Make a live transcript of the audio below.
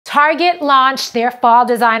Target launched their fall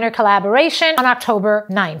designer collaboration on October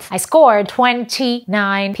 9th. I scored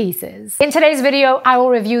 29 pieces. In today's video, I will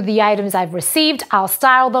review the items I've received, I'll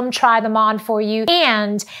style them, try them on for you,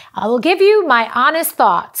 and I will give you my honest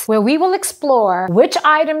thoughts where we will explore which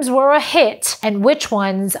items were a hit and which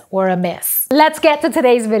ones were a miss. Let's get to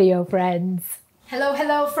today's video, friends.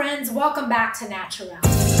 Hello friends, welcome back to Natural.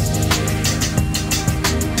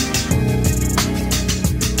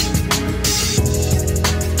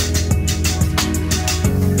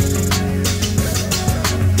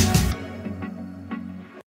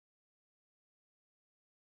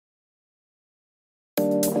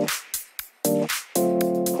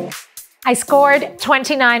 I scored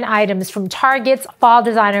 29 items from Target's Fall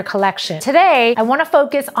Designer Collection. Today, I want to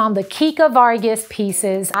focus on the Kika Vargas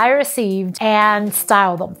pieces I received and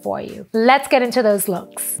style them for you. Let's get into those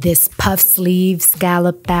looks. This puff sleeve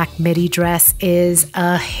scallop back midi dress is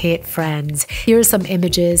a hit, friends. Here's some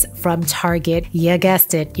images from Target. You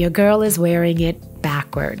guessed it, your girl is wearing it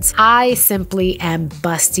backwards. I simply am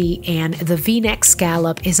busty and the V-neck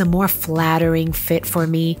scallop is a more flattering fit for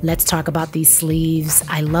me. Let's talk about these sleeves.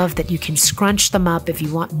 I love that you can scrunch them up if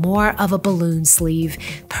you want more of a balloon sleeve.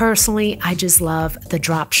 Personally, I just love the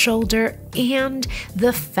drop shoulder and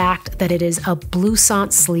the fact that it is a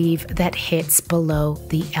blouson sleeve that hits below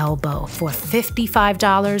the elbow. For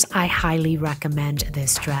 $55, I highly recommend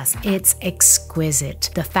this dress. It's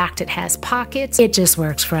exquisite. The fact it has pockets, it just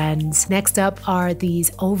works, friends. Next up are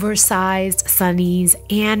these oversized sunnies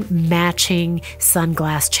and matching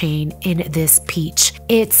sunglass chain in this peach.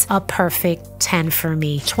 It's a perfect 10 for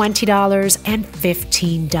me. $20 and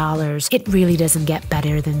 $15. It really doesn't get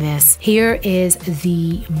better than this. Here is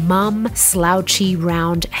the mum slouchy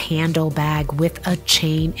round handle bag with a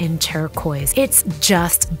chain in turquoise. It's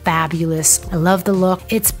just fabulous. I love the look.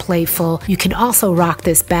 It's playful. You can also rock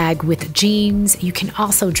this bag with jeans. You can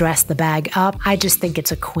also dress the bag up. I just think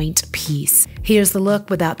it's a quaint piece. Here's the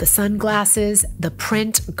look without the sunglasses. The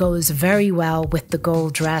print goes very well with the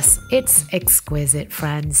gold dress. It's exquisite,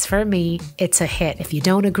 friends. For me, it's a hit. If you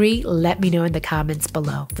don't agree, let me know in the comments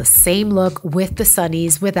below. The same look with the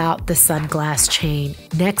sunnies without the sunglass chain.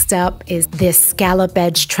 Next up is this scallop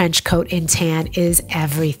edge trench coat in tan is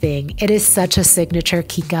everything. It is such a signature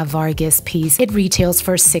Kika Vargas piece. It retails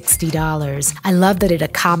for $60. I love that it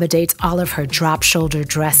accommodates all of her drop shoulder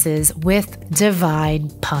dresses with divine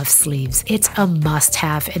puff sleeves. It's a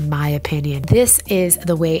must-have in my opinion. This is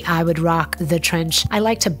the way I would rock the trench. I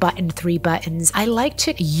like to button 3 buttons. I like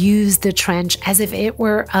to use the trench as if it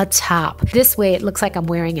were a top. This way it looks like I'm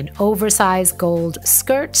wearing an oversized gold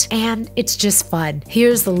skirt and it's just fun.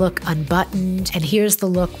 Here's the look unbuttoned and here's the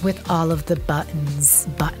look with all of the buttons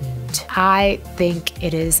buttoned. I think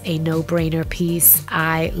it is a no-brainer piece.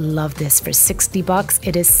 I love this. For $60,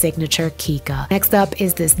 it is signature Kika. Next up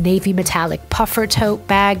is this navy metallic puffer tote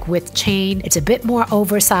bag with chain. It's a bit more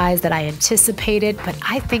oversized than I anticipated, but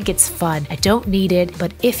I think it's fun. I don't need it,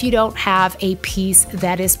 but if you don't have a piece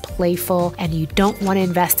that is playful and you don't want to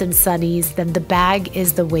invest in sunnies, then the bag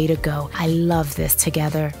is the way to go. I love this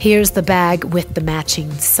together. Here's the bag with the matching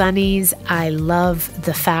sunnies. I love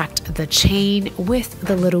the fact the chain with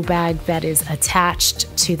the little bag that is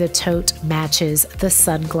attached to the tote matches the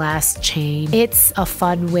sunglass chain. It's a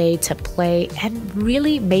fun way to play and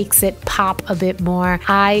really makes it pop a bit more.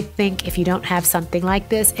 I think if you don't have something like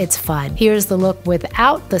this, it's fun. Here's the look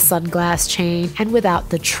without the sunglass chain and without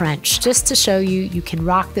the trench, just to show you you can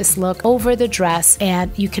rock this look over the dress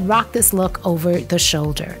and you can rock this look over the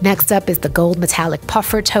shoulder. Next up is the gold metallic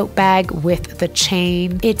puffer tote bag with the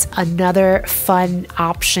chain. It's another fun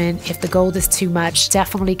option. If the gold is too much,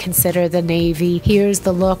 definitely consider the navy. Here's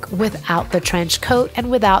the look without the trench coat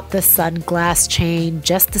and without the sunglass chain,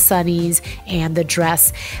 just the sunnies and the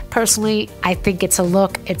dress. Personally, I think it's a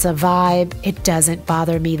look, it's a vibe. It doesn't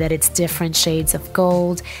bother me that it's different shades of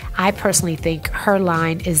gold. I personally think her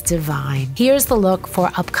line is divine. Here's the look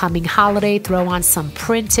for upcoming holiday. Throw on some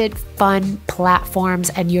printed fun platforms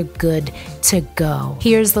and you're good to go.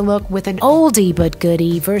 Here's the look with an oldie but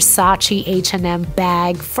goodie Versace H&M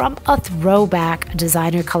bag from a throwback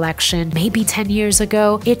designer collection maybe 10 years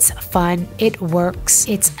ago. It's fun, it works,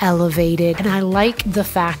 it's elevated, and I like the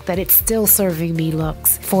fact that it's still serving me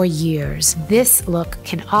looks for years. This look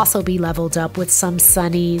can also be leveled up with some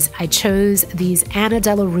sunnies. I chose these Anna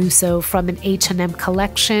Della Russo from an H&M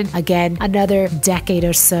collection. Again, another decade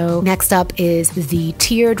or so. Next up is the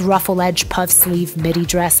tiered ruffle edge puff sleeve midi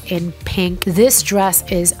dress in pink. This dress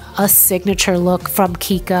is a signature look from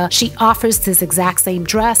Kika. She offers this exact same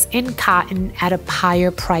dress in cotton at a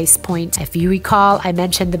higher price price point. If you recall, I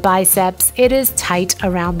mentioned the biceps. It is tight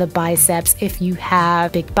around the biceps. If you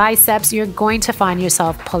have big biceps, you're going to find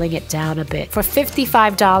yourself pulling it down a bit. For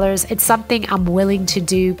 $55, it's something I'm willing to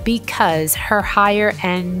do because her higher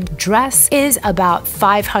end dress is about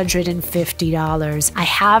 $550. I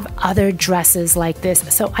have other dresses like this,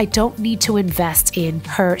 so I don't need to invest in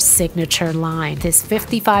her signature line. This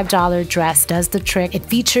 $55 dress does the trick. It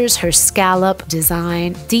features her scallop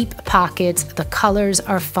design, deep pockets, the colors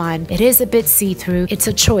are fun. It is a bit see-through. It's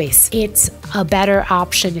a choice. It's a better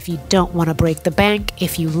option if you don't want to break the bank.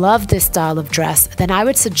 If you love this style of dress, then I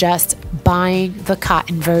would suggest buying the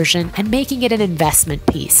cotton version and making it an investment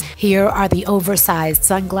piece. Here are the oversized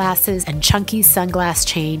sunglasses and chunky sunglass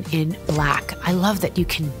chain in black. I love that you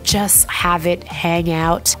can just have it hang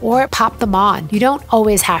out or pop them on. You don't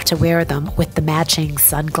always have to wear them with the matching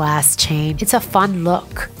sunglass chain. It's a fun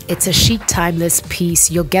look. It's a chic, timeless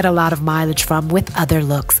piece you'll get a lot of mileage from with other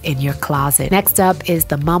looks in your closet. Next up is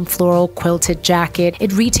the mum floral quilted jacket.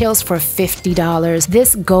 It retails for $50.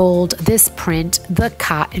 This gold, this print, the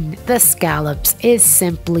cotton, the scallops is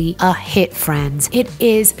simply a hit, friends. It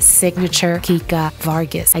is signature Kika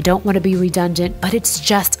Vargas. I don't want to be redundant, but it's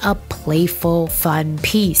just a playful, fun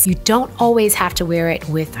piece. You don't always have to wear it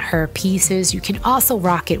with her pieces. You can also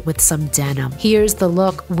rock it with some denim. Here's the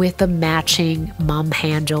look with the matching mum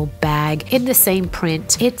handle bag in the same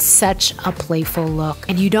print. It's such a playful look,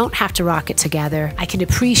 and you don't have to rock it together. I can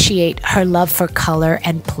appreciate her love for color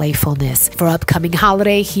and playfulness. For upcoming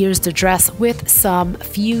holiday, here's the dress with some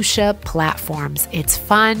fuchsia platforms. It's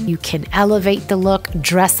fun. You can elevate the look,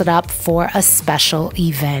 dress it up for a special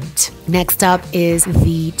event. Next up is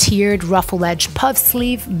the tiered ruffle edge puff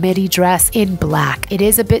sleeve midi dress in black. It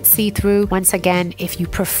is a bit see-through. Once again, if you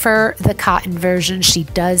prefer the cotton version, she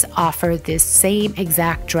does offer this same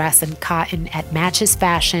exact dress in cotton at Matches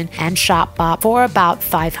Fashion and Shop Bop for about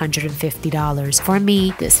 $550. For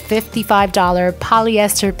me, this $55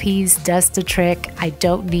 polyester piece does the trick. I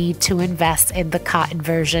don't need to invest in the cotton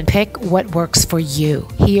version. Pick what works for you.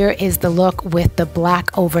 Here is the look with the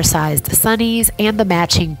black oversized sunnies and the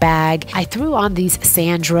matching bag. I threw on these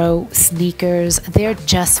Sandro sneakers. They're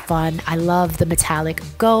just fun. I love the metallic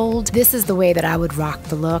gold. This is the way that I would rock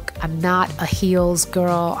the look. I'm not a heels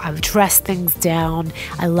girl. I would dress things down.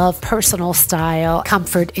 I love personal style.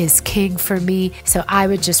 Comfort is king for me, so I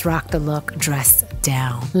would just rock the look dressed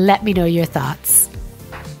down. Let me know your thoughts.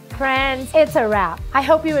 Friends, it's a wrap. I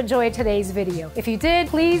hope you enjoyed today's video. If you did,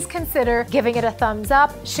 please consider giving it a thumbs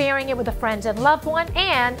up, sharing it with a friend and loved one,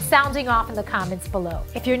 and sounding off in the comments below.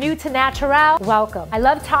 If you're new to Natural, welcome. I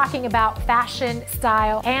love talking about fashion,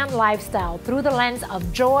 style, and lifestyle through the lens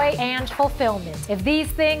of joy and fulfillment. If these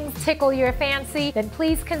things tickle your fancy, then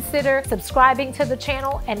please consider subscribing to the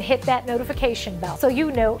channel and hit that notification bell so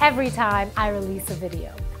you know every time I release a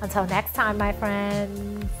video. Until next time, my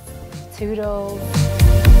friends, toodles.